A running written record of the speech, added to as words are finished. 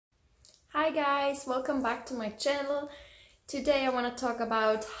Hi guys, welcome back to my channel. Today I want to talk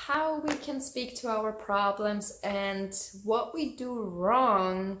about how we can speak to our problems and what we do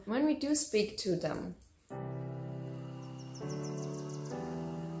wrong when we do speak to them.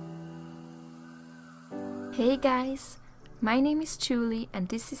 Hey guys, my name is Julie and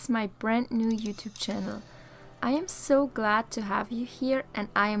this is my brand new YouTube channel. I am so glad to have you here and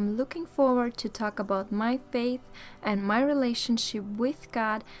I am looking forward to talk about my faith and my relationship with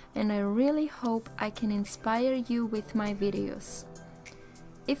God, and I really hope I can inspire you with my videos.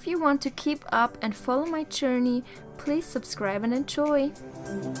 If you want to keep up and follow my journey, please subscribe and enjoy.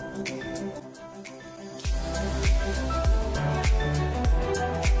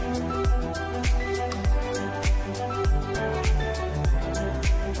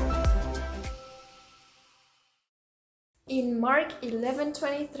 In Mark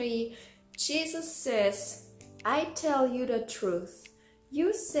 11:23, Jesus says, "I tell you the truth.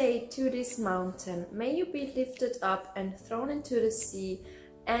 You say to this mountain, 'May you be lifted up and thrown into the sea,'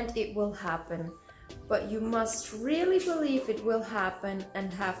 and it will happen. But you must really believe it will happen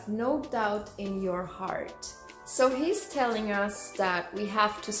and have no doubt in your heart." So he's telling us that we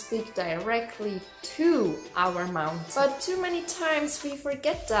have to speak directly to our mountain. But too many times we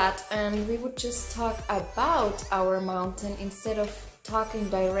forget that and we would just talk about our mountain instead of talking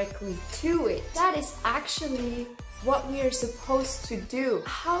directly to it. That is actually what we are supposed to do.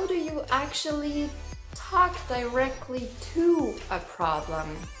 How do you actually talk directly to a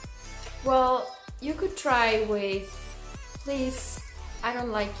problem? Well, you could try with, "Please, I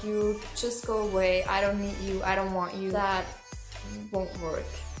don't like you, just go away, I don't need you, I don't want you." That won't work.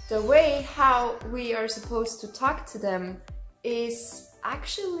 The way how we are supposed to talk to them is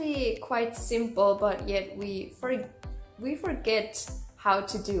actually quite simple, but yet we forget how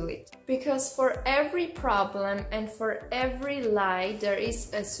to do it. Because for every problem and for every lie, there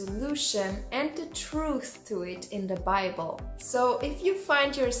is a solution and the truth to it in the Bible. So if you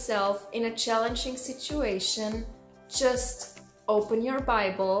find yourself in a challenging situation, just open your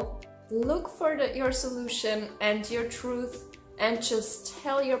Bible, look for your solution and your truth, and just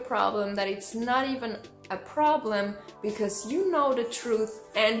tell your problem that it's not even a problem because you know the truth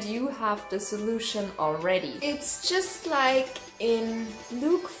and you have the solution already. It's just like in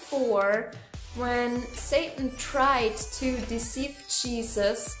Luke 4 when Satan tried to deceive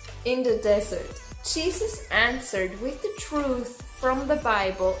Jesus in the desert. Jesus answered with the truth from the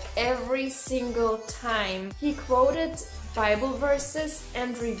Bible every single time. He quoted Bible verses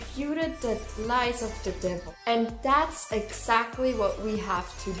and refuted the lies of the devil. And that's exactly what we have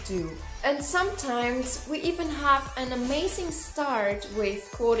to do. And sometimes we even have an amazing start with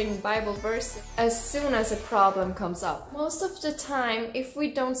quoting Bible verses as soon as a problem comes up. Most of the time, if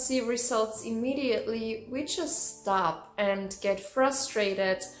we don't see results immediately, we just stop and get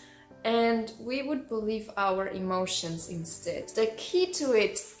frustrated, and we would believe our emotions instead. The key to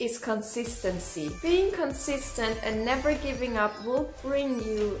it is consistency. Being consistent and never giving up will bring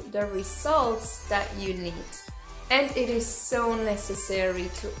you the results that you need. And it is so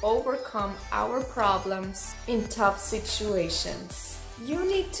necessary to overcome our problems in tough situations. You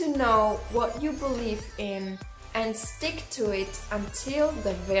need to know what you believe in and stick to it until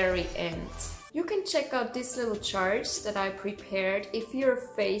the very end. You can check out these little charts that I prepared if you're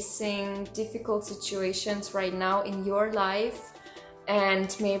facing difficult situations right now in your life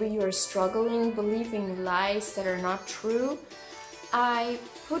and maybe you're struggling believing lies that are not true. I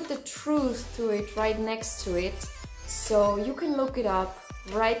put the truth to it right next to it, so you can look it up,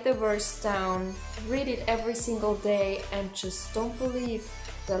 write the verse down, read it every single day, and just don't believe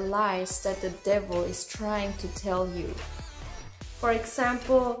the lies that the devil is trying to tell you. For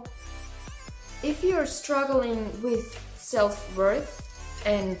example, if you're struggling with self-worth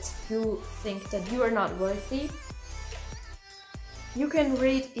and you think that you are not worthy, you can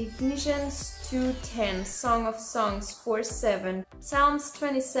read Ephesians 2:10, Song of Songs 4:7, Psalms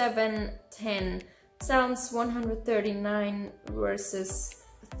 27:10, Psalms 139 verses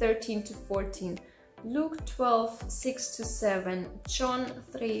 13 to 14, Luke 12:6-7, John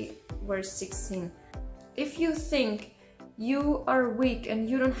 3 verse 16. If you think you are weak and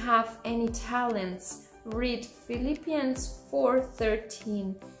you don't have any talents, read Philippians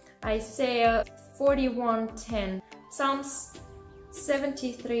 4:13, Isaiah 41:10, Psalms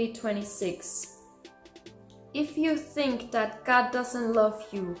 73:26. If you think that God doesn't love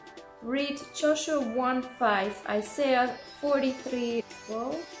you, read Joshua 1:5, Isaiah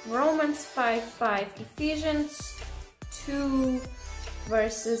 43:12, Romans 5:5, Ephesians 2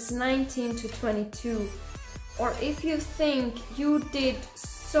 verses 19 to 22. Or if you think you did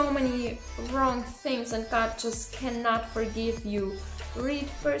so many wrong things and God just cannot forgive you, read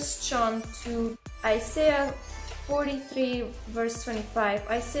 1 John 2, Isaiah 43 verse 25,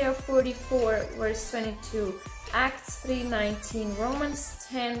 Isaiah 44 verse 22, Acts 3:19, Romans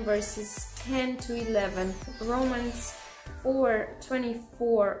 10 verses 10 to 11, Romans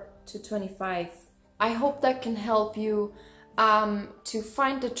 4:24 to 25. I hope that can help you to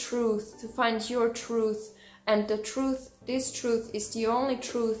find the truth, to find your truth, and the truth, this truth is the only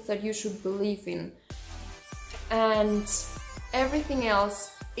truth that you should believe in. And everything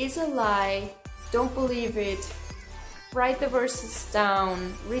else is a lie. Don't believe it. Write the verses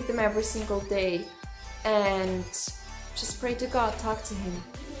down, read them every single day, and just pray to God, talk to Him.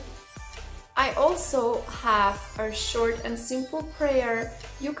 I also have a short and simple prayer.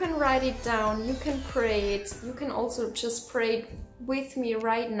 You can write it down, you can pray it, you can also just pray it with me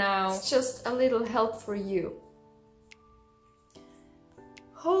right now. It's just a little help for you.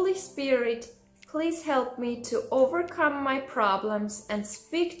 Holy Spirit, please help me to overcome my problems and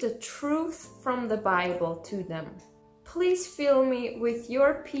speak the truth from the Bible to them. Please fill me with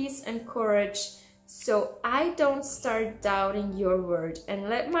your peace and courage so I don't start doubting your word and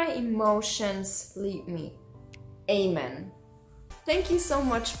let my emotions lead me. Amen. Thank you so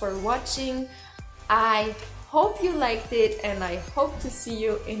much for watching. I hope you liked it and I hope to see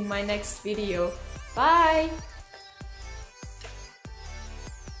you in my next video. Bye!